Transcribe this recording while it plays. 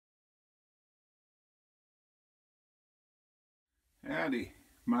Howdy,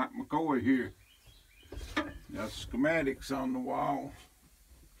 Mike McCoy here. Got schematics on the wall.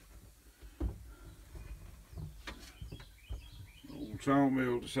 Old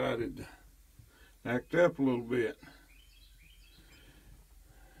sawmill decided to act up a little bit.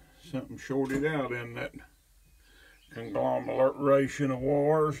 Something shorted out in that conglomeration of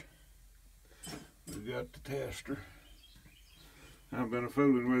wires. We got the tester. I've been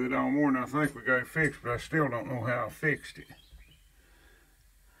fooling with it all morning. I think we got it fixed, but I still don't know how I fixed it.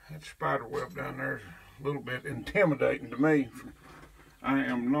 That spider web down there is a little bit intimidating to me. I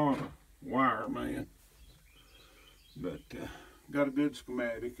am not a wire man, but got a good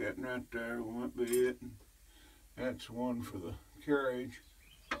schematic. That right there might be it. That's one for the carriage,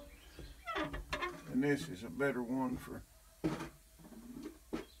 and this is a better one for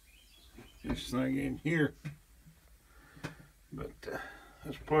this thing in here. But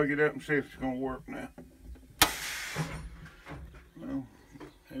let's plug it up and see if it's going to work now. Well,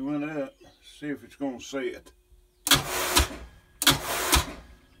 it went up. See if it's going to set.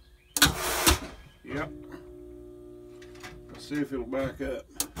 Yep. Let's see if it'll back up.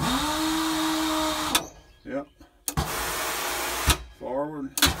 Yep.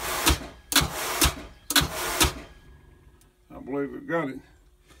 Forward. I believe we've got it.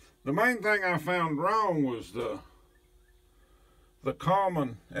 The main thing I found wrong was the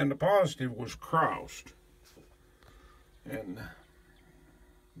common and the positive was crossed, and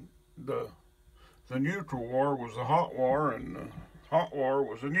the neutral wire was the hot wire, and the hot wire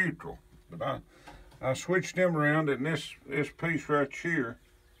was the neutral. But I switched them around, and this piece right here,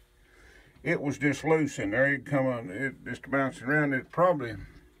 it was just loose in there. It'd come on, it just bouncing around. It'd probably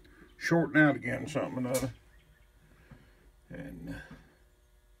shorten out again, something or another. And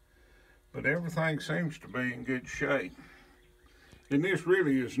but everything seems to be in good shape. And this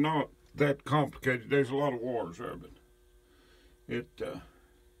really is not that complicated. There's a lot of wires there, but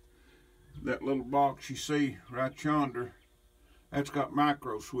that little box you see right yonder, that's got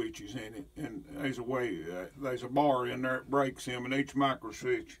micro switches in it, and there's a bar in there that breaks them, and each micro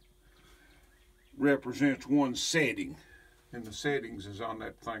switch represents one setting, and the settings is on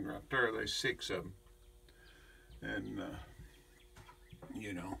that thing right there. There's 6 of them, and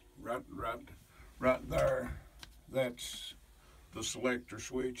you know, right there, that's the selector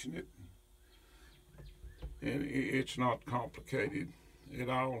switch, and it's not complicated at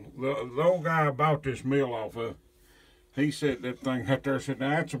all. The old guy I bought this mill off of, he said that thing right there, said, now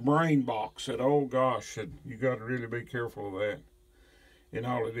that's a brain box. Said, oh gosh, said, you got to really be careful of that. And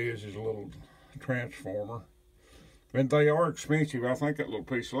all it is a little transformer. And they are expensive. I think that little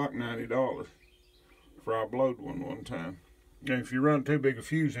piece is like $90 for I blowed one time. And if you run too big a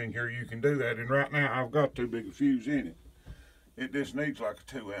fuse in here, you can do that. And right now I've got too big a fuse in it. It just needs like a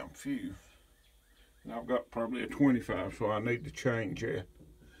 2-amp fuse. And I've got probably a 25, so I need to change that.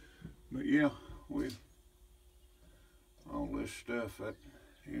 But yeah, with all this stuff, that,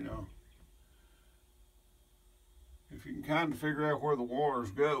 you know, if you can kind of figure out where the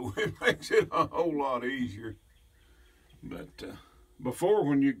wires go, it makes it a whole lot easier. But before,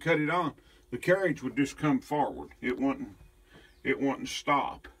 when you cut it on, the carriage would just come forward. It wouldn't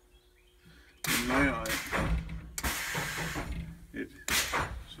stop. And now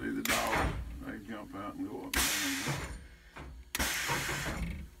see the dog, they jump out and go up and down.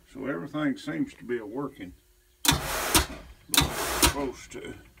 So everything seems to be working the way it's supposed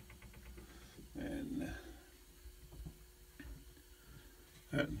to. And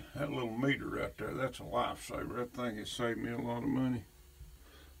that little meter right there, that's a lifesaver. That thing has saved me a lot of money.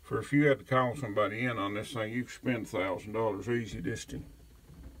 For if you had to call somebody in on this thing, you could spend $1,000 easy just to,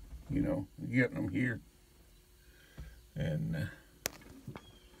 you know, getting them here. And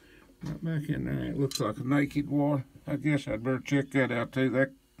right back in there, it looks like a naked wire. I guess I'd better check that out too.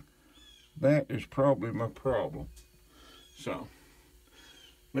 That is probably my problem. So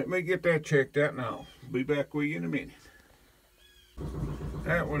let me get that checked out, and I'll be back with you in a minute.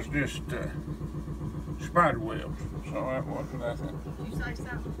 That was just spider webs, so that wasn't nothing. Did you say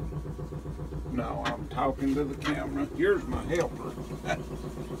something? No, I'm talking to the camera. Here's my helper.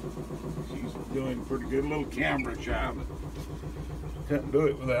 She's doing a pretty good little camera job. Couldn't do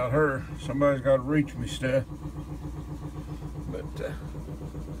it without her. Somebody's got to reach me stuff. But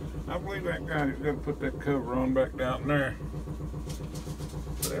I believe that guy is going to put that cover on back down there.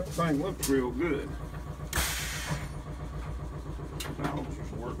 But everything looks real good. Valves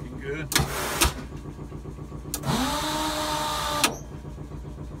is working good.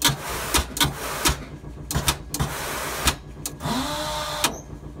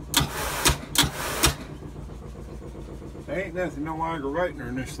 They ain't nothing no aggravating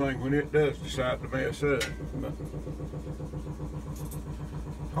in this thing when it does decide to mess up. But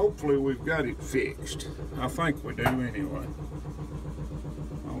hopefully we've got it fixed. I think we do anyway.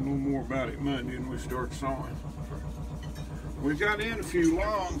 I'll know more about it Monday when we start sawing. We got in a few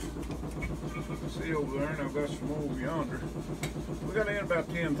longs. See over there, and I've got some over yonder. We got in about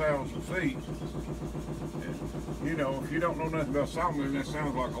 10,000 feet. And, you know, if you don't know nothing about sawmilling, that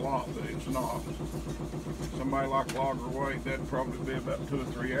sounds like a lot, but it's not. Somebody like Logger Weight, that'd probably be about 2 or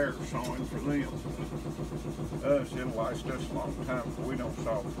 3 hours sawing for them. Us, it'll last us a long time, but we don't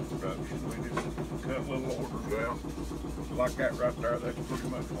saw for production. We just cut little orders out. Like that right there, that's pretty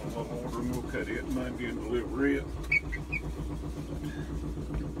much one little order, and we'll cut it Monday and deliver it.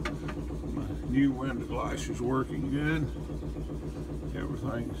 My new window glass is working good.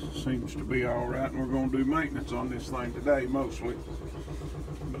 Everything seems to be all right, and we're going to do maintenance on this thing today mostly.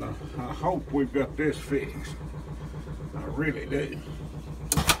 But I hope we've got this fixed. I really do.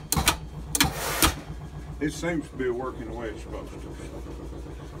 It seems to be working the way it's supposed to.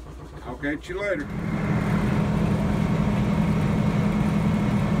 I'll catch you later.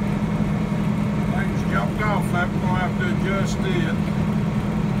 Things jumped off. I'm going to have to adjust it.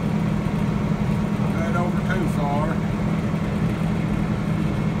 Not over too far.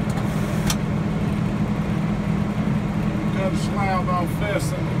 Cut a slab off this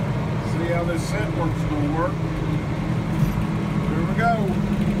and see how this setworks is going to work. Here we go.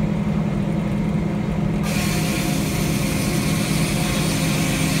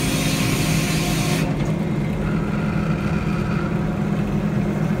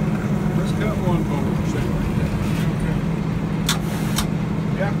 Let's cut one bolt and see like that. Okay.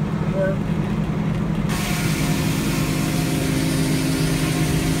 Yeah, it'll work.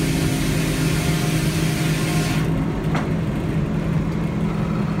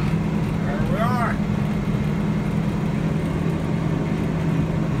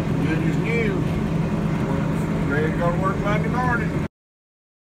 Ready to go to work Monday morning.